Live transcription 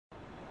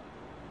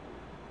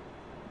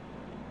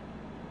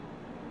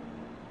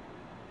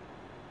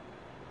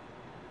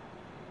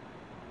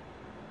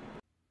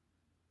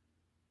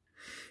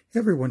Hey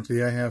everyone,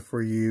 today I have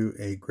for you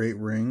a great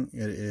ring.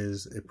 It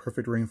is a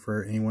perfect ring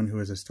for anyone who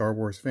is a Star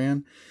Wars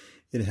fan.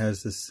 It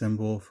has this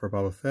symbol for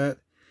Boba Fett.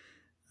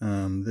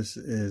 This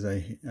is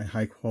a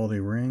high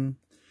quality ring.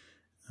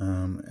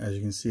 As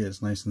you can see,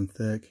 it's nice and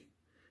thick.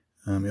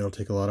 It'll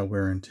take a lot of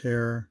wear and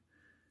tear.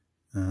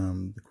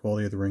 The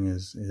quality of the ring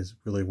is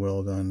really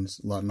well done. It's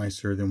a lot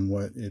nicer than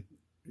what it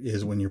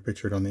is when you're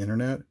pictured on the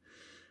internet.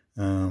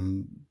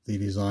 The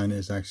design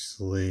is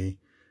actually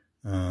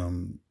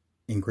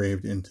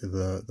engraved into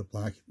the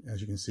black,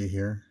 as you can see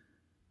here.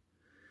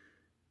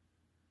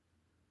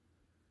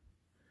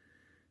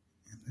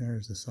 And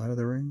there's the side of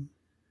the ring.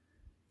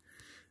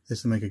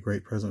 This will make a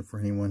great present for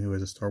anyone who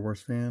is a Star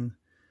Wars fan.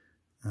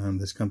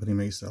 This company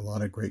makes a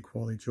lot of great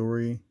quality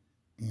jewelry,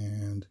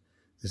 and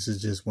this is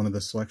just one of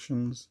the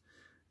selections.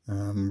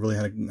 I'm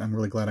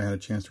really glad I had a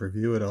chance to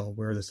review it. I'll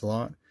wear this a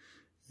lot.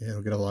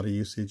 It'll get a lot of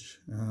usage.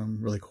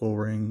 Really cool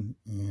ring,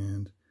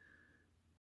 and